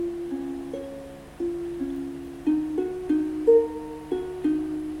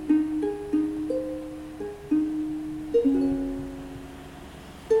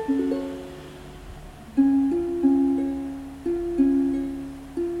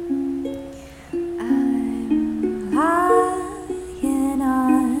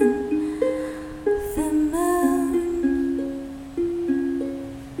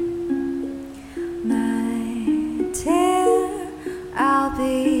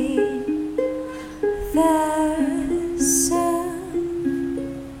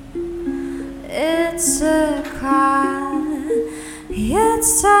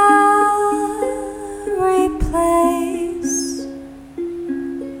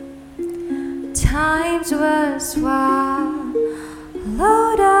times were swallowed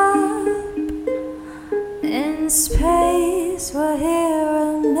up in space. We're here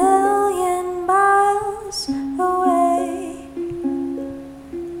a million miles away.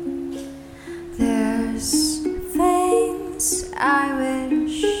 There's things I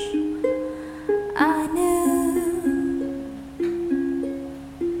wish I knew.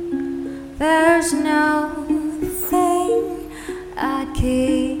 There's no thing I'd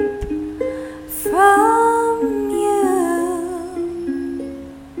keep from you.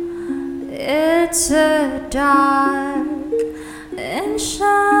 It's a dark and shiny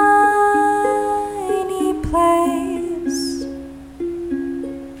place,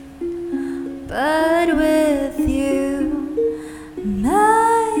 but with you,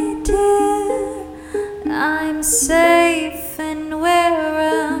 my dear, I'm safe and we're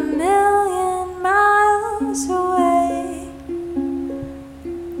a million miles away.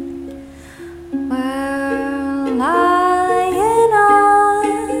 We're